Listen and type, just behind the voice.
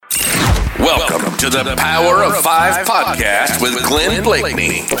to the Power of Five podcast with Glenn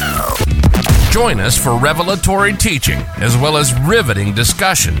Blakeney. Join us for revelatory teaching, as well as riveting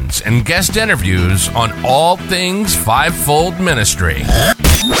discussions and guest interviews on all things fivefold ministry.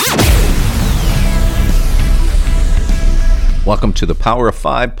 Welcome to the Power of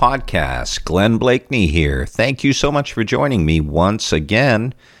Five podcast. Glenn Blakeney here. Thank you so much for joining me once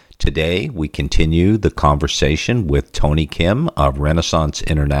again. Today, we continue the conversation with Tony Kim of Renaissance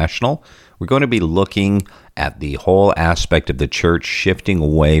International. We're going to be looking at the whole aspect of the church shifting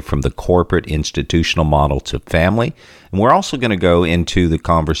away from the corporate institutional model to family. And we're also going to go into the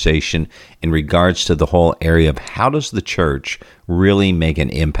conversation in regards to the whole area of how does the church really make an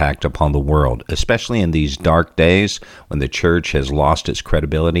impact upon the world, especially in these dark days when the church has lost its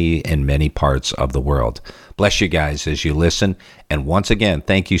credibility in many parts of the world. Bless you guys as you listen. And once again,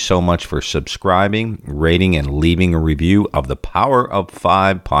 thank you so much for subscribing, rating, and leaving a review of the Power of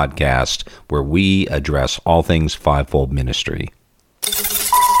Five podcast, where we address all things fivefold ministry.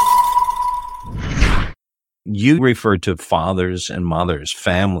 You referred to fathers and mothers,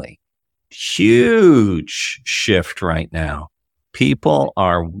 family. Huge shift right now. People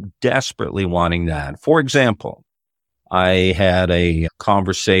are desperately wanting that. For example, I had a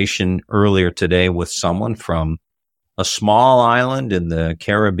conversation earlier today with someone from a small island in the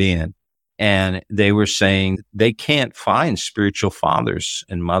Caribbean, and they were saying they can't find spiritual fathers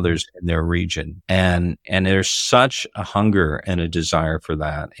and mothers in their region. And there's such a hunger and a desire for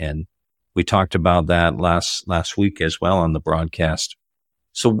that. And we talked about that last week as well on the broadcast.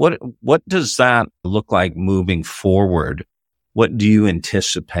 So what does that look like moving forward? What do you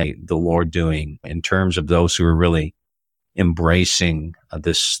anticipate the Lord doing in terms of those who are really embracing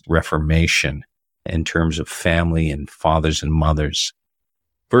this reformation in terms of family and fathers and mothers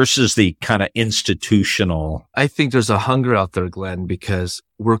versus the kind of institutional? I think there's a hunger out there, Glenn, because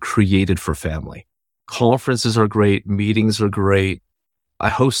we're created for family. Conferences are great. Meetings are great. I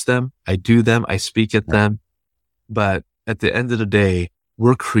host them. I do them. I speak at them. But at the end of the day,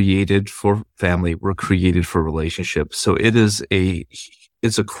 we're created for family. We're created for relationships. So it's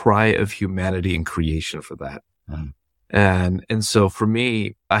a cry of humanity and creation for that. And so for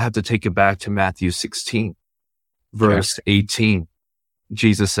me, I have to take it back to Matthew 16, verse 18.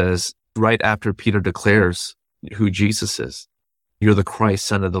 Jesus says, right after Peter declares who Jesus is, you're the Christ,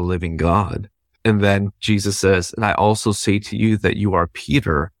 Son of the living God. And then Jesus says, and I also say to you that you are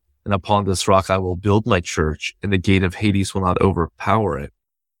Peter, and upon this rock I will build my church, and the gate of Hades will not overpower it.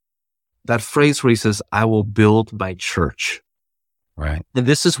 That phrase where he says, I will build my church. Right. And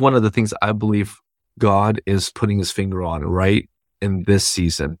this is one of the things I believe God is putting his finger on right in this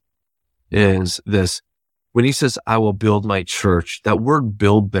season, is this. When he says, I will build my church, that word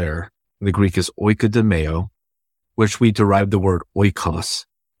build there in the Greek is oikodomeo, which we derive the word oikos,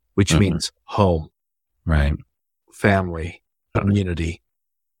 which means home, right, family, community.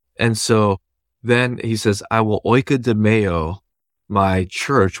 And so then he says, I will oikodomeo my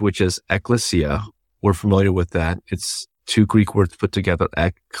church, which is ecclesia. We're familiar with that. It's two Greek words put together,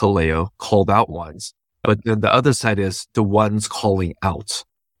 ekkaleo, called out ones. But then the other side is the ones calling out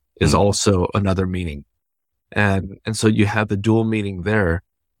is also another meaning. And so you have the dual meaning there,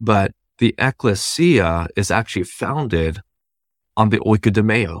 but the ecclesia is actually founded on the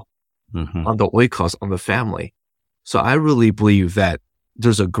oikodomeo, on the oikos, on the family. So I really believe that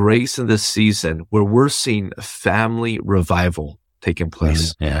there's a grace in this season where we're seeing family revival taking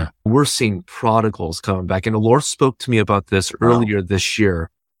place. Yeah. We're seeing prodigals coming back. And the Lord spoke to me about this earlier this year.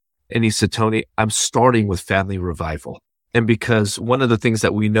 And he said, Tony, I'm starting with family revival. And because one of the things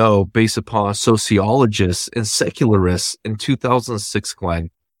that we know based upon sociologists and secularists in 2006, Glenn,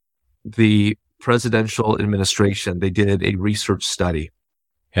 the presidential administration, they did a research study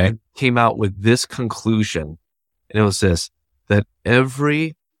and came out with this conclusion. And it was this, that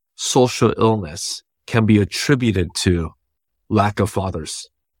every social illness can be attributed to lack of fathers.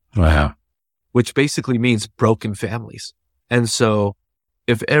 Wow. Which basically means broken families. And so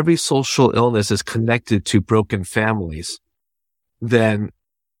if every social illness is connected to broken families, then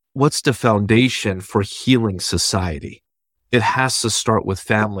what's the foundation for healing society? It has to start with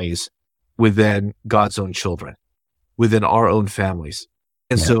families within God's own children, within our own families.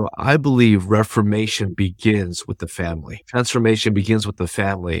 And so I believe reformation begins with the family. Transformation begins with the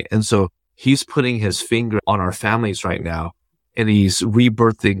family. And so he's putting his finger on our families right now, and he's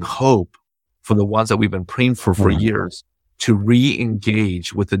rebirthing hope for the ones that we've been praying for years, to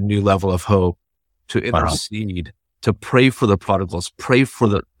re-engage with a new level of hope, to intercede, to pray for the prodigals, pray for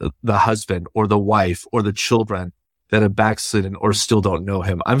the husband or the wife or the children that have backslidden or still don't know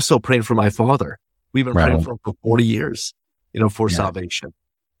him. I'm still praying for my father. We've been praying for him for 40 years, for salvation.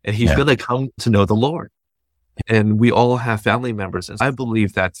 and he's going to come to know the Lord. And we all have family members. And I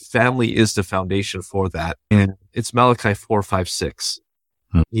believe that family is the foundation for that. And it's Malachi 4:5-6.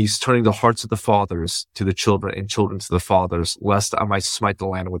 He's turning the hearts of the fathers to the children and children to the fathers, lest I might smite the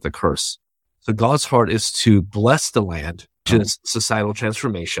land with a curse. So God's heart is to bless the land, which is societal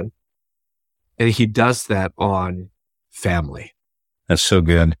transformation. And he does that on family. That's so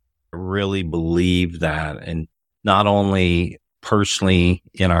good. I really believe that. And not only personally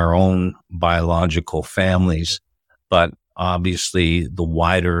in our own biological families, but obviously the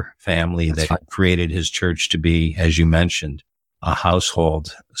wider family that created his church to be, as you mentioned, a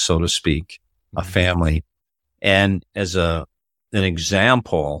household, so to speak, a family. And as an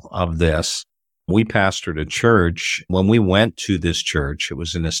example of this, we pastored a church. When we went to this church, it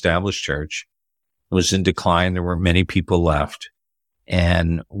was an established church. It was in decline. There were many people left.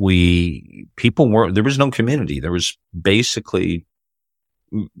 And there was no community. There was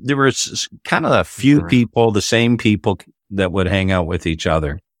kind of a few people, the same people that would hang out with each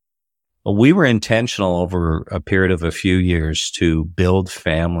other. But we were intentional over a period of a few years to build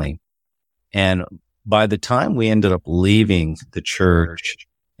family. And by the time we ended up leaving the church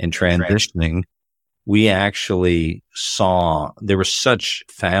and transitioning, we actually saw there was such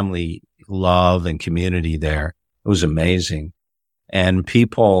family love and community there. It was amazing. And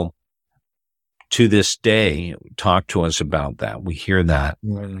people to this day talk to us about that. We hear that.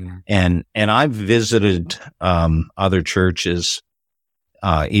 And I've visited other churches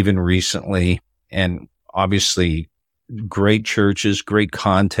even recently, and obviously great churches, great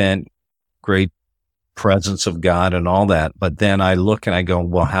content, great presence of God and all that. But then I look and I go,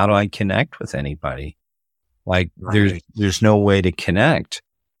 well, how do I connect with anybody? Like there's no way to connect.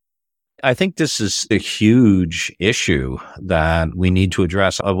 I think this is a huge issue that we need to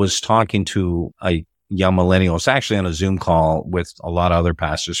address. I was talking to a young millennial. It's actually on a Zoom call with a lot of other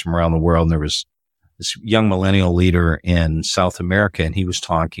pastors from around the world. And there was this young millennial leader in South America, and he was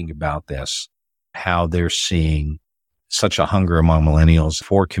talking about this, how they're seeing such a hunger among millennials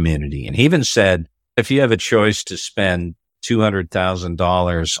for community. And he even said, if you have a choice to spend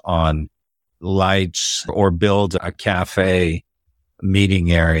 $200,000 on lights or build a cafe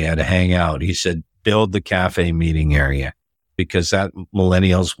meeting area to hang out, he said, build the cafe meeting area, because that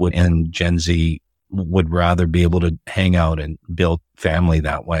millennials and Gen Z would rather be able to hang out and build family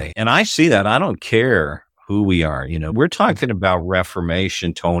that way. And I see that. I don't care who we are. We're talking about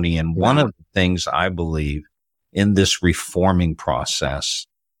Reformation, Tony. And one of the things I believe in this reforming process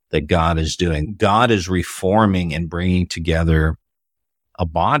that God is doing, God is reforming and bringing together a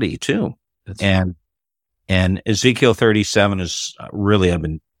body too. And Ezekiel 37 is really, I've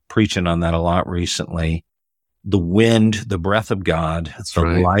been preaching on that a lot recently. The wind, the breath of God,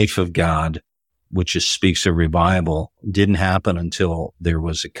 life of God, which speaks of revival, didn't happen until there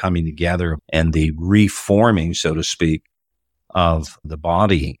was a coming together and the reforming, so to speak, of the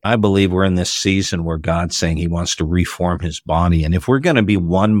body. I believe we're in this season where God's saying he wants to reform his body. And if we're going to be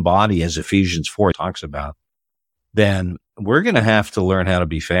one body, as Ephesians 4 talks about, then we're going to have to learn how to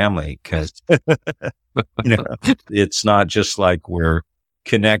be family, because it's not just like we're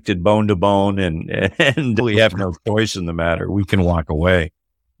connected bone to bone and we have no choice in the matter. We can walk away.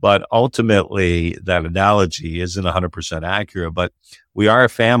 But ultimately, that analogy isn't 100% accurate, but we are a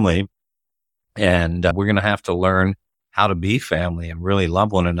family, and we're going to have to learn how to be family and really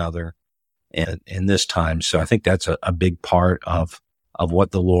love one another in this time. So I think that's a big part of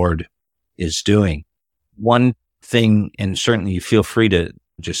what the Lord is doing. One thing, and certainly you feel free to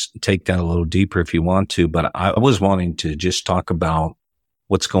just take that a little deeper if you want to, but I was wanting to just talk about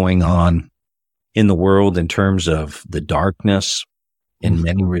what's going on in the world in terms of the darkness. In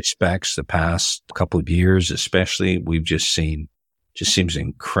many respects, the past couple of years, especially, we've just seen, just seems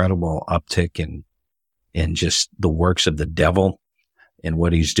incredible uptick in just the works of the devil and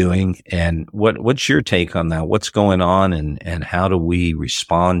what he's doing. And what's your take on that? What's going on, and how do we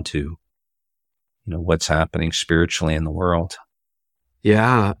respond to, what's happening spiritually in the world?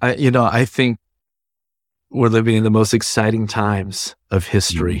 Yeah. I think we're living in the most exciting times of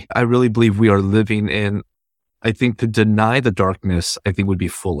history. I really believe we are living in, I think to deny the darkness, I think would be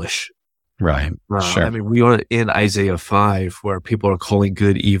foolish. Right. Sure. I mean, we are in Isaiah 5 where people are calling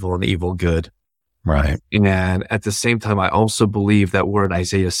good evil and evil good. Right. And at the same time, I also believe that we're in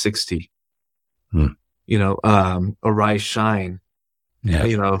Isaiah 60. Arise, shine.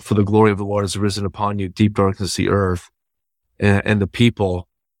 Yeah. For the glory of the Lord has risen upon you, deep darkness the earth and the people.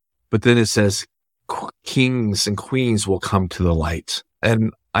 But then it says kings and queens will come to the light.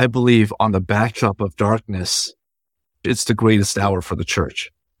 And I believe on the backdrop of darkness, it's the greatest hour for the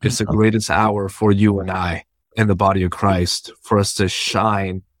church. It's the greatest hour for you and I and the body of Christ, for us to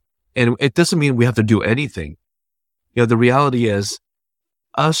shine And it doesn't mean we have to do anything. The reality is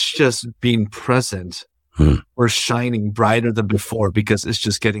us just being present, we're shining brighter than before because it's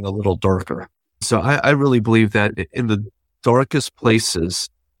just getting a little darker. So I really believe that in the darkest places,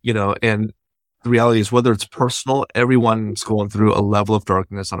 and the reality is whether it's personal, everyone's going through a level of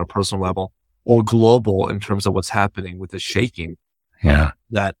darkness on a personal level, or global in terms of what's happening with the shaking. Yeah.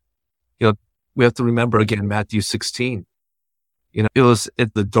 That, we have to remember again, Matthew 16, it was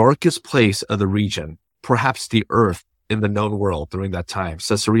at the darkest place of the region, perhaps the earth in the known world during that time,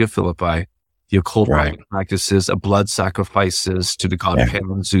 Caesarea Philippi, the occult practices of blood sacrifices to the god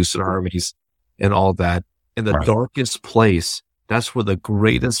Pan, Zeus and Hermes and all that. In the darkest place, that's where the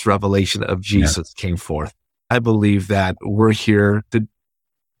greatest revelation of Jesus came forth. I believe that we're here to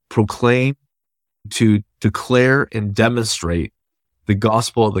proclaim, to declare and demonstrate the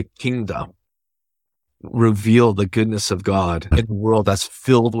gospel of the kingdom, reveal the goodness of God in a world that's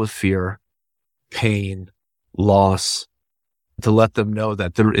filled with fear, pain, loss, to let them know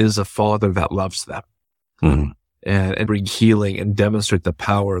that there is a Father that loves them and bring healing and demonstrate the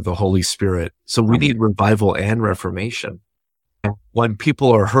power of the Holy Spirit. So we need revival and reformation. When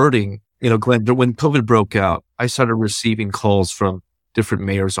people are hurting, Glenn, when COVID broke out, I started receiving calls from different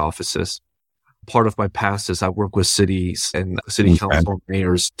mayor's offices. Part of my past is I work with cities and city council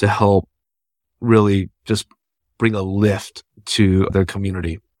mayors to help really just bring a lift to their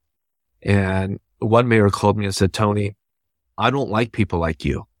community. And one mayor called me and said, Tony, I don't like people like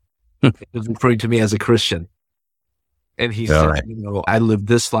you. He was referring to me as a Christian. And he said, I live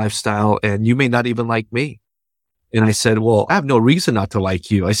this lifestyle and you may not even like me. And I said, well, I have no reason not to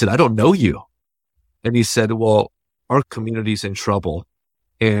like you. I said, I don't know you. And he said, well, our community's in trouble.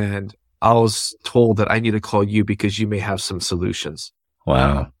 And I was told that I need to call you because you may have some solutions.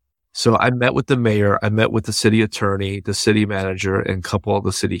 Wow. So I met with the mayor, I met with the city attorney, the city manager, and a couple of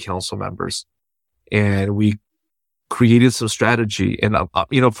the city council members. And we created some strategy. And,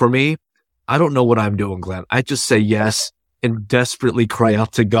 for me, I don't know what I'm doing, Glenn. I just say yes and desperately cry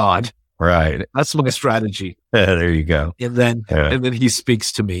out to God. Right. That's my strategy. There you go. And then he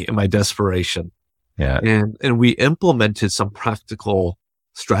speaks to me in my desperation. Yeah. And we implemented some practical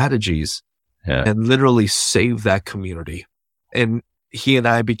strategies and literally saved that community. And he and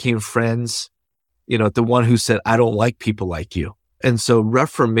I became friends, the one who said, I don't like people like you. And so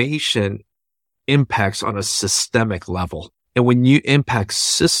reformation impacts on a systemic level. And when you impact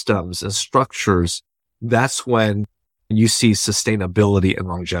systems and structures, that's when you see sustainability and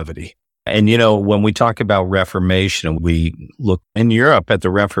longevity. And, when we talk about Reformation, we look in Europe at the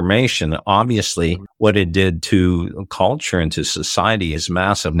Reformation, obviously what it did to culture and to society is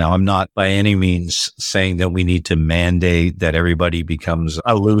massive. Now, I'm not by any means saying that we need to mandate that everybody becomes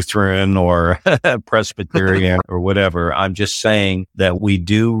a Lutheran or a Presbyterian or whatever. I'm just saying that we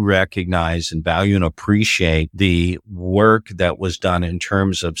do recognize and value and appreciate the work that was done in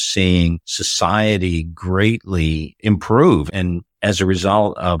terms of seeing society greatly improve. And as a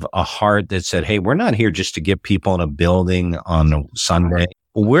result of a heart that said, hey, we're not here just to get people in a building on a Sunday.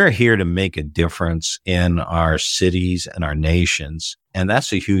 We're here to make a difference in our cities and our nations. And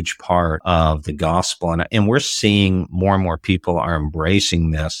that's a huge part of the gospel. And we're seeing more and more people are embracing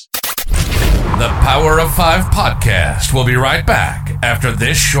this. The Power of Five podcast will be right back after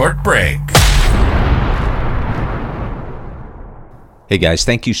this short break. Hey guys,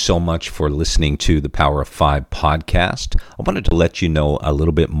 thank you so much for listening to the Power of Five podcast. I wanted to let you know a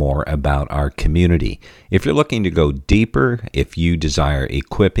little bit more about our community. If you're looking to go deeper, if you desire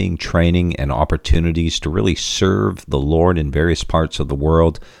equipping, training, and opportunities to really serve the Lord in various parts of the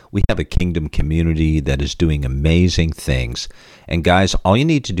world, we have a kingdom community that is doing amazing things. And guys, all you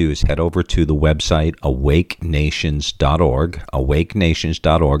need to do is head over to the website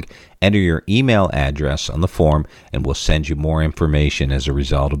awakenations.org, enter your email address on the form, and we'll send you more information as a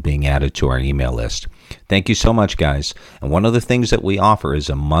result of being added to our email list. Thank you so much, guys. And one of the things that we offer is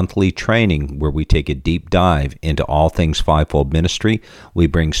a monthly training where we take a deep dive into all things fivefold ministry. We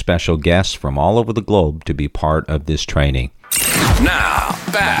bring special guests from all over the globe to be part of this training. Now,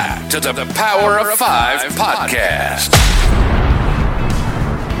 back to the Power of Five podcast.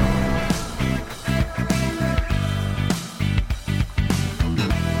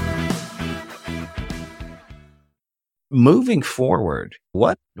 Moving forward,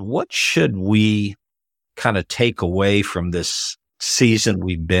 what should we kind of take away from this season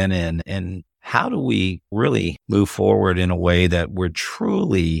we've been in, and how do we really move forward in a way that we're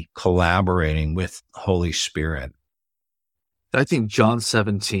truly collaborating with Holy Spirit? I think John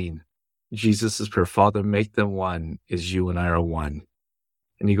 17, Jesus is prayer, Father, make them one as you and I are one.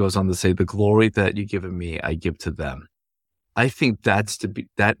 And he goes on to say, the glory that you've given me, I give to them. I think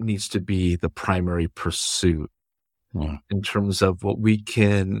that needs to be the primary pursuit in terms of what we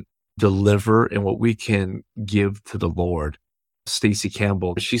can deliver and what we can give to the Lord. Stacey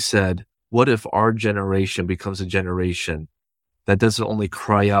Campbell, she said, what if our generation becomes a generation that doesn't only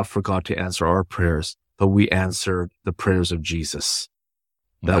cry out for God to answer our prayers, but we answer the prayers of Jesus?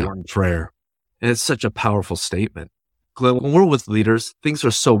 That one prayer. And it's such a powerful statement. Glenn, when we're with leaders, things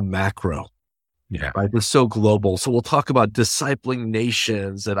are so macro. Yeah. Right. They're so global. So we'll talk about discipling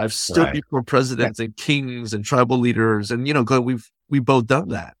nations, and I've stood before presidents and kings and tribal leaders. And, Glenn, we've both done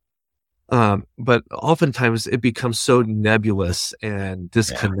that. But oftentimes it becomes so nebulous and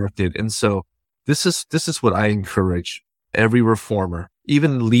disconnected. And so this is what I encourage every reformer,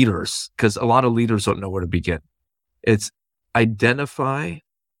 even leaders, because a lot of leaders don't know where to begin. It's identify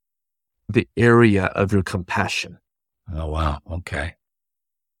the area of your compassion. Oh, wow. Okay.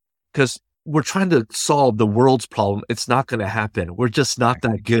 Because we're trying to solve the world's problem. It's not going to happen. We're just not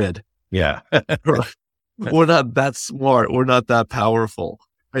that good. Yeah. We're not that smart. We're not that powerful.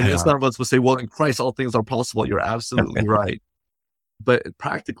 And it's not about to say, well, in Christ, all things are possible. You're absolutely right. But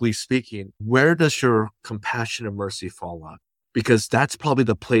practically speaking, where does your compassion and mercy fall on? Because that's probably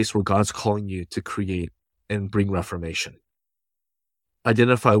the place where God's calling you to create and bring reformation.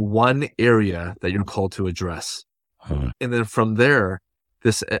 Identify one area that you're called to address. And then from there,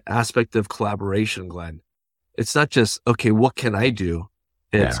 this aspect of collaboration, Glenn, it's not just, okay, what can I do?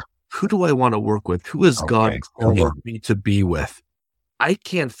 It's who do I want to work with? Who is God calling me to be with? I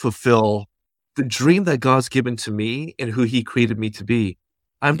can't fulfill the dream that God's given to me and who he created me to be.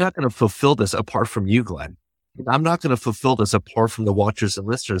 I'm not going to fulfill this apart from you, Glenn. I'm not going to fulfill this apart from the watchers and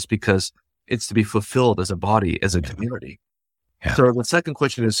listeners, because it's to be fulfilled as a body, as a community. Yeah. So the second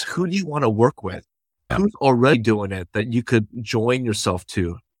question is, who do you want to work with? Who's already doing it that you could join yourself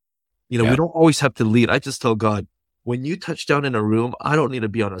to? We don't always have to lead. I just tell God, when you touch down in a room, I don't need to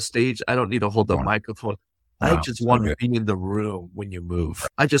be on a stage. I don't need to hold the microphone. I just want to be in the room when you move.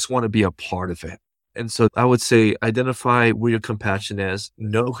 I just want to be a part of it. And so I would say, identify where your compassion is,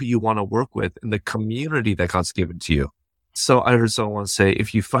 know who you want to work with in the community that God's given to you. So I heard someone say,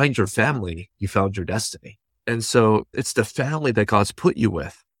 if you find your family, you found your destiny. And so it's the family that God's put you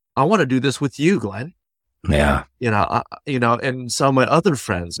with. I want to do this with you, Glenn. Yeah. And some of my other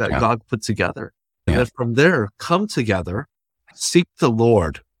friends that God put together. And then from there, come together, seek the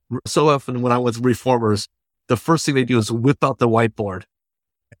Lord. So often when I'm with reformers, the first thing they do is whip out the whiteboard.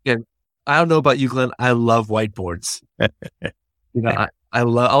 And I don't know about you, Glenn, I love whiteboards. I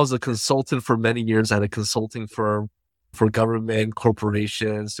was a consultant for many years. I had a consulting firm for government,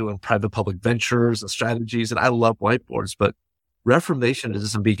 corporations, doing private public ventures and strategies. And I love whiteboards, but Reformation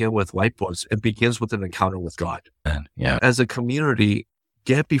doesn't begin with whiteboards. It begins with an encounter with God. As a community,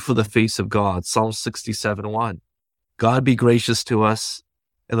 get before the face of God. Psalm 67:1. God be gracious to us,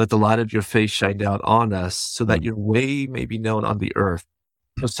 and let the light of your face shine down on us, so that your way may be known on the earth.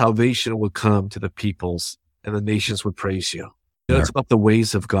 So salvation will come to the peoples, and the nations would praise you. It's about the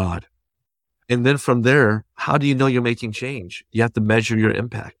ways of God. And then from there, how do you know you're making change? You have to measure your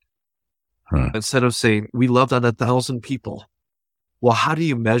impact. Instead of saying, we loved on 1,000 people. Well, how do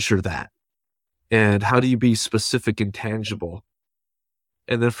you measure that? And how do you be specific and tangible?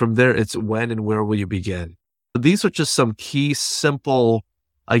 And then from there, it's when and where will you begin? These are just some key, simple,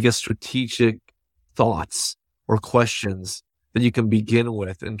 strategic thoughts or questions that you can begin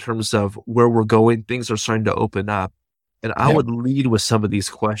with in terms of where we're going. Things are starting to open up. And I would lead with some of these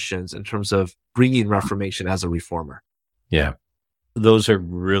questions in terms of bringing reformation as a reformer. Yeah. Those are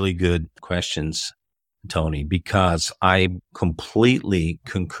really good questions, Tony, because I completely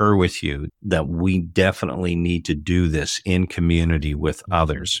concur with you that we definitely need to do this in community with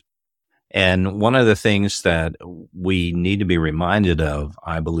others. And one of the things that we need to be reminded of,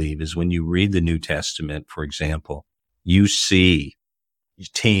 I believe, is when you read the New Testament, for example, you see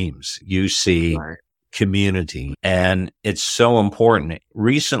teams, you see community, and it's so important.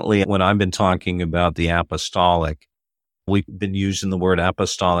 Recently, when I've been talking about the apostolic, we've been using the word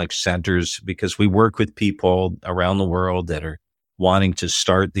apostolic centers because we work with people around the world that are wanting to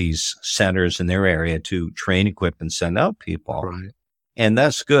start these centers in their area to train, equip, and send out people. Right. And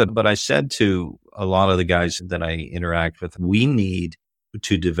that's good. But I said to a lot of the guys that I interact with, we need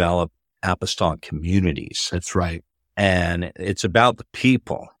to develop apostolic communities. That's right. And it's about the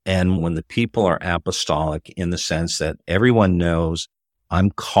people. And when the people are apostolic in the sense that everyone knows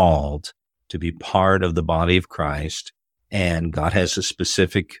I'm called to be part of the body of Christ, and God has a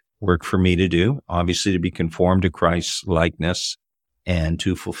specific work for me to do, obviously to be conformed to Christ's likeness and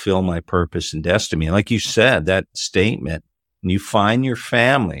to fulfill my purpose and destiny. And like you said, that statement, when you find your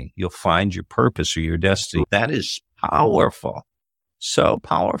family, you'll find your purpose or your destiny. That is powerful, so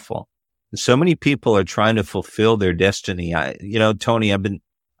powerful. And so many people are trying to fulfill their destiny. Tony, I've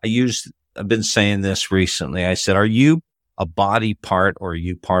been saying this recently. I said, are you a body part or are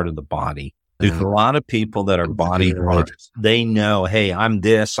you part of the body? There's a lot of people that are body parts. They know, hey, I'm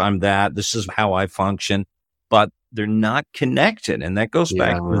this, I'm that. This is how I function, but they're not connected. And that goes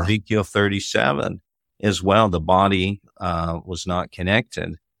back to Ezekiel 37 as well. The body was not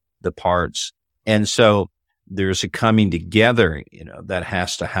connected, the parts. And so there's a coming together, that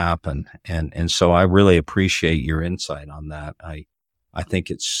has to happen. And so I really appreciate your insight on that. I think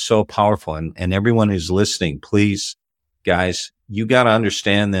it's so powerful. And everyone who's listening, please, guys, you got to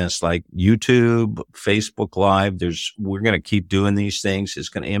understand this, like YouTube, Facebook Live, we're going to keep doing these things. It's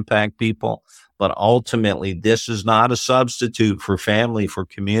going to impact people. But ultimately, this is not a substitute for family, for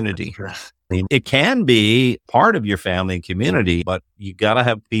community. It can be part of your family and community, but you got to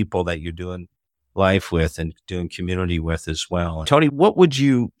have people that you're doing life with and doing community with as well. Tony, what would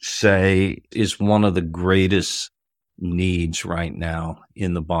you say is one of the greatest needs right now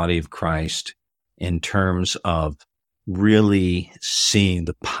in the body of Christ in terms of really seeing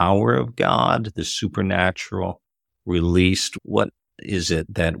the power of God, the supernatural released? What is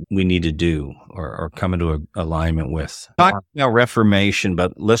it that we need to do or come into alignment with? Talk about Reformation,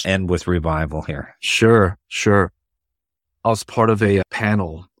 but let's end with revival here. Sure. I was part of a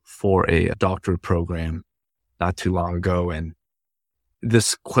panel for a doctorate program not too long ago, and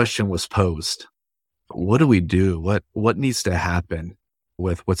this question was posed. What do we do? What needs to happen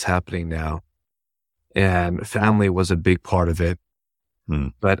with what's happening now? And family was a big part of it.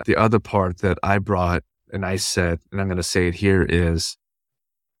 But the other part that I brought, and I said, and I'm going to say it here, is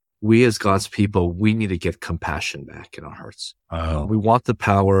we as God's people, we need to get compassion back in our hearts. We want the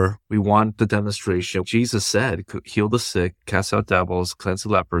power. We want the demonstration. Jesus said, heal the sick, cast out devils, cleanse the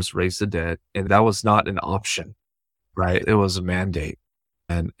lepers, raise the dead. And that was not an option, right? It was a mandate.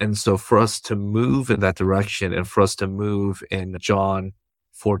 And so for us to move in that direction and for us to move in John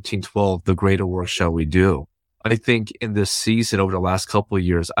 14:12, the greater work shall we do. I think in this season over the last couple of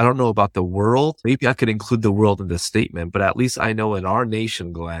years, I don't know about the world. Maybe I could include the world in this statement, but at least I know in our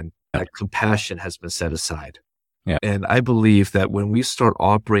nation, Glenn, that compassion has been set aside. Yeah. And I believe that when we start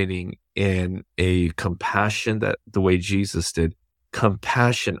operating in a compassion that the way Jesus did,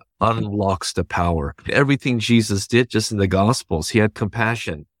 compassion unlocks the power. Everything Jesus did just in the Gospels, he had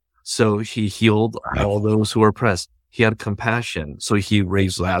compassion. So he healed all those who were oppressed. He had compassion. So he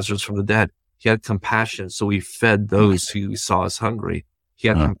raised Lazarus from the dead. He had compassion. So he fed those who saw as hungry. He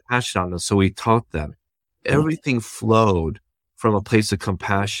had compassion on them. So he taught them. Everything flowed from a place of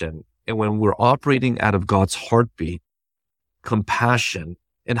compassion. And when we're operating out of God's heartbeat, compassion,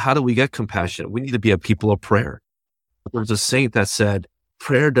 and how do we get compassion? We need to be a people of prayer. There's a saint that said,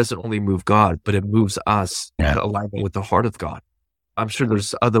 prayer doesn't only move God, but it moves us to alignment with the heart of God. I'm sure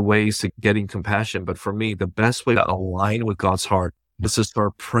there's other ways to getting compassion, but for me, the best way to align with God's heart is to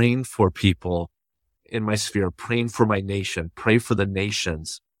start praying for people in my sphere, praying for my nation, pray for the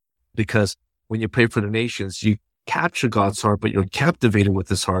nations. Because when you pray for the nations, you capture God's heart, but you're captivated with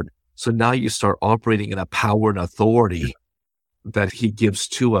his heart. So now you start operating in a power and authority that he gives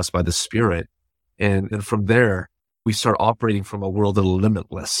to us by the Spirit. And then from there, we start operating from a world of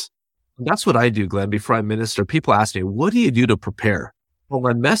limitless. And that's what I do, Glenn. Before I minister, people ask me, what do you do to prepare? Well,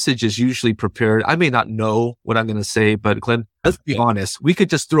 my message is usually prepared. I may not know what I'm going to say, but Glenn, let's be honest. We could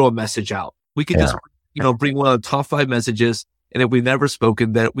just throw a message out. We could just, bring one of the top 5 messages. And if we've never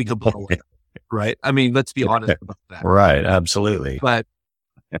spoken, that we could blow away. Right? I mean, let's be honest about that. Right. Absolutely. But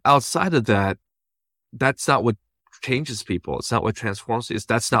outside of that, that's not what changes people. It's not what transforms us.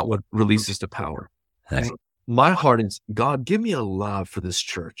 That's not what releases the power. My heart is, God, give me a love for this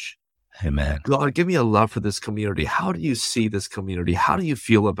church. Amen. God, give me a love for this community. How do you see this community? How do you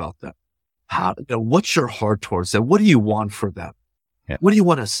feel about them? What's your heart towards them? What do you want for them? Yeah. What do you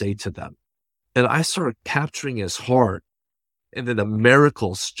want to say to them? And I started capturing his heart, and then the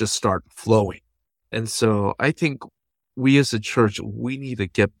miracles just start flowing. And so I think we as a church, we need to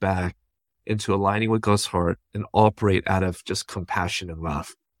get back into aligning with God's heart and operate out of just compassion and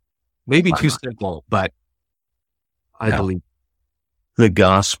love. Maybe too simple, but I believe the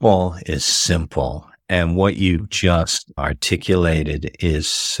gospel is simple. And what you just articulated is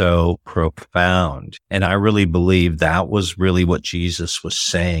so profound. And I really believe that was really what Jesus was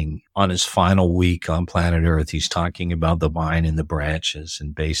saying on his final week on planet Earth. He's talking about the vine and the branches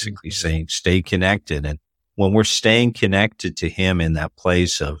and basically saying, stay connected. And when we're staying connected to him in that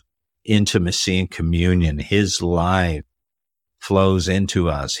place of intimacy and communion, his life flows into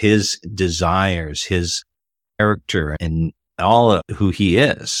us, his desires, his character, and all of who he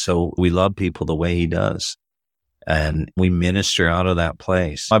is. So we love people the way he does. and we minister out of that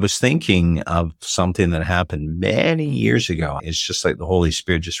place. I was thinking of something that happened many years ago. It's just like the Holy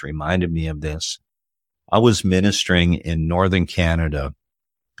Spirit just reminded me of this. I was ministering in northern Canada.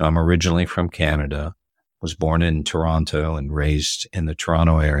 I'm originally from Canada, was born in Toronto and raised in the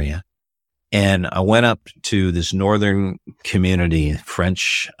Toronto area. And I went up to this northern community,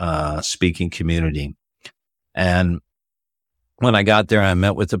 French speaking community. And when I got there, I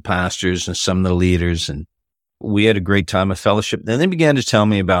met with the pastors and some of the leaders, and we had a great time of fellowship. Then they began to tell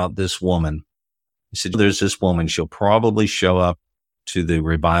me about this woman. He said, there's this woman. She'll probably show up to the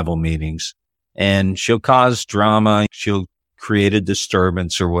revival meetings and she'll cause drama. She'll create a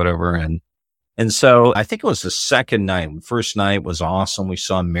disturbance or whatever. And so I think it was the second night. The first night was awesome. We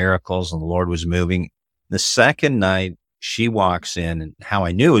saw miracles and the Lord was moving. The second night she walks in, and how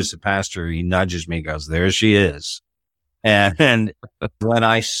I knew as the pastor, he nudges me, goes, there she is. And when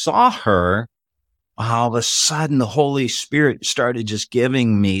I saw her, all of a sudden the Holy Spirit started just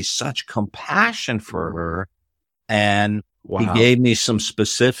giving me such compassion for her. And He gave me some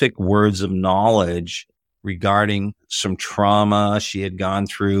specific words of knowledge regarding some trauma she had gone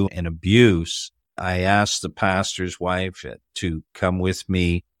through and abuse. I asked the pastor's wife to come with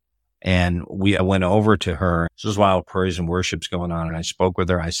me, and I went over to her. This is while praise and worship's going on. And I spoke with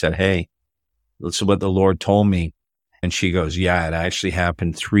her. I said, hey, this is what the Lord told me. And she goes, yeah, it actually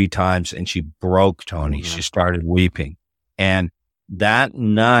happened 3 times. And she broke, Tony. She started weeping. And that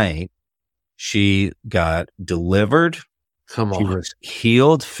night she got delivered. Come on. She was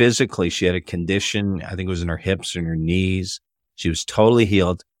healed physically. She had a condition, I think it was in her hips and her knees. She was totally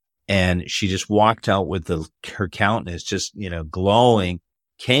healed. And she just walked out with her countenance just, glowing,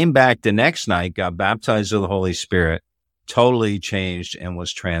 came back the next night, got baptized with the Holy Spirit, totally changed and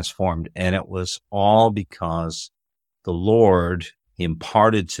was transformed. And it was all because the Lord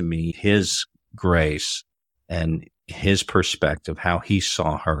imparted to me His grace and His perspective, how He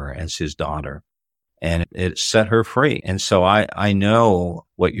saw her as His daughter. And it set her free. And so I know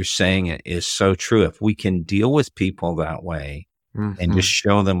what you're saying is so true. If we can deal with people that way and just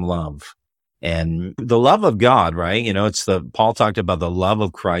show them love and the love of God, right? Paul talked about the love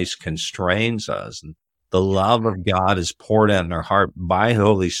of Christ constrains us. And the love of God is poured out in our heart by the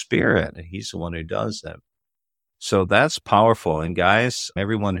Holy Spirit. And He's the one who does that. So that's powerful. And guys,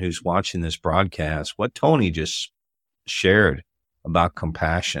 everyone who's watching this broadcast, what Tony just shared about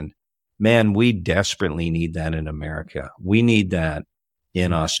compassion, man, we desperately need that in America. We need that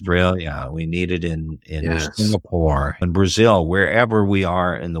in Australia. We need it in Singapore and Brazil, wherever we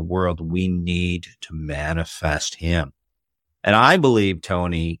are in the world. We need to manifest Him. And I believe,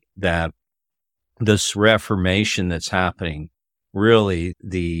 Tony, that this reformation that's happening, really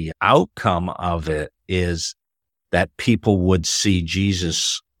the outcome of it is that people would see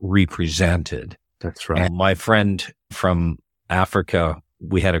Jesus represented. That's right. And my friend from Africa,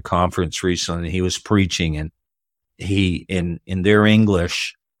 we had a conference recently, and he was preaching, and he, in their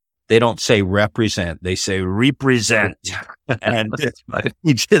English, they don't say represent, they say represent. And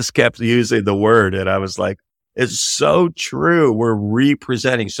he just kept using the word. And I was like, it's so true. We're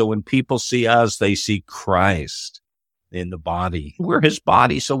representing. So when people see us, they see Christ in the body. We're His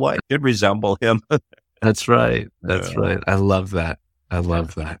body. So what? It should resemble Him. That's right. That's right. I love that. I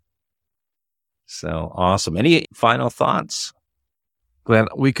love that. So awesome. Any final thoughts? Glenn,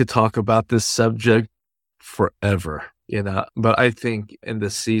 we could talk about this subject forever, but I think in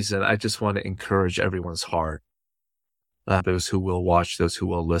this season, I just want to encourage everyone's heart, those who will watch, those who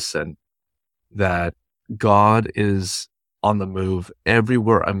will listen, that God is on the move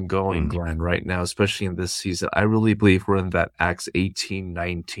everywhere I'm going, Glenn, right now, especially in this season. I really believe we're in that Acts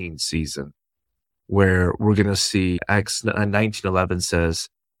 18:19 season where we're going to see Acts 19:11 says,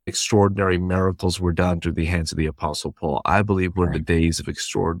 extraordinary miracles were done through the hands of the Apostle Paul. I believe we're in the days of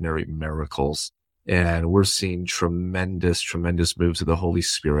extraordinary miracles, and we're seeing tremendous, tremendous moves of the Holy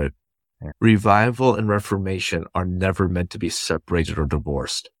Spirit. Revival and reformation are never meant to be separated or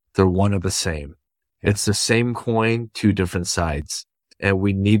divorced. They're one and the same. It's the same coin, 2 different sides, and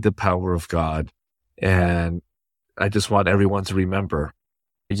we need the power of God. And I just want everyone to remember,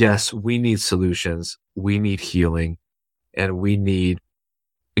 yes, we need solutions, we need healing, and we need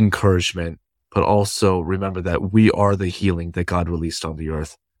encouragement, but also remember that we are the healing that God released on the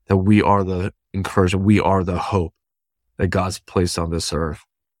earth, that we are the encouragement, we are the hope that God's placed on this earth.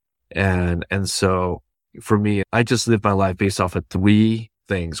 And so for me, I just live my life based off of 3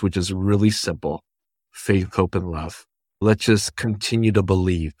 things, which is really simple: faith, hope, and love. Let's just continue to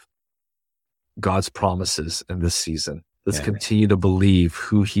believe God's promises in this season. Let's continue to believe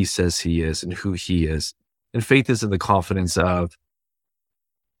who He says He is and who He is. And faith is in the confidence of,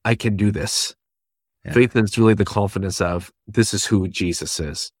 I can do this. Yeah. Faith is really the confidence of this is who Jesus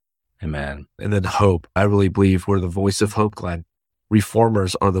is. Amen. And then hope. I really believe we're the voice of hope, Glenn.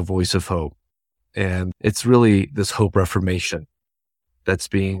 Reformers are the voice of hope. And it's really this hope reformation that's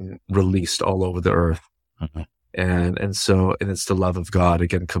being released all over the earth. Mm-hmm. And it's the love of God,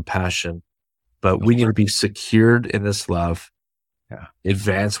 again, compassion. But we need to be secured in this love,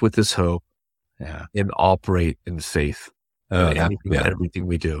 advance with this hope, and operate in faith. Everything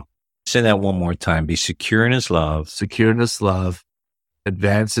we do. Say that one more time. Be secure in his love. Secure in his love,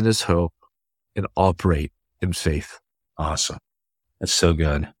 advance in his hope, and operate in faith. Awesome. That's so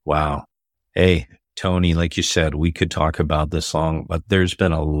good. Wow. Hey, Tony, like you said, we could talk about this long, but there's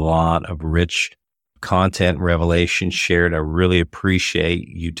been a lot of rich content and revelation shared. I really appreciate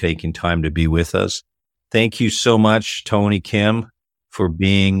you taking time to be with us. Thank you so much, Tony Kim, for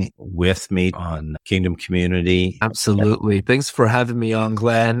being with me on Kingdom Community. Absolutely. Thanks for having me on,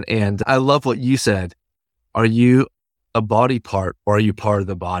 Glenn. And I love what you said. Are you a body part or are you part of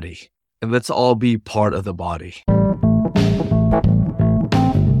the body? And let's all be part of the body.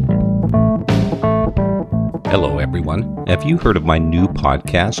 Hello, everyone. Have you heard of my new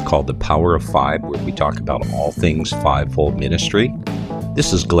podcast called The Power of Five, where we talk about all things fivefold ministry?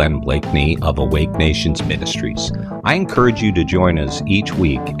 This is Glenn Blakeney of Awake Nations Ministries. I encourage you to join us each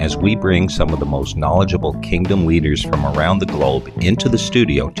week as we bring some of the most knowledgeable kingdom leaders from around the globe into the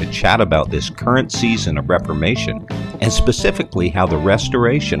studio to chat about this current season of Reformation, and specifically how the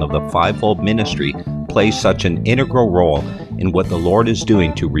restoration of the fivefold ministry plays such an integral role in what the Lord is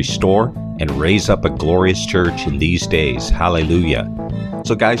doing to restore and raise up a glorious church in these days. Hallelujah.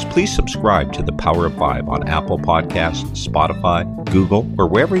 So guys, please subscribe to The Power of Five on Apple Podcasts, Spotify, Google, or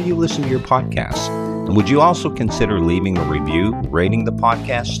wherever you listen to your podcasts. And would you also consider leaving a review, rating the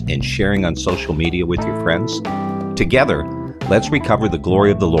podcast, and sharing on social media with your friends? Together, let's recover the glory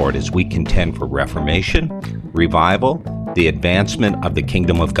of the Lord as we contend for reformation, revival, the advancement of the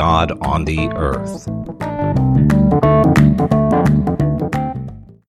kingdom of God on the earth.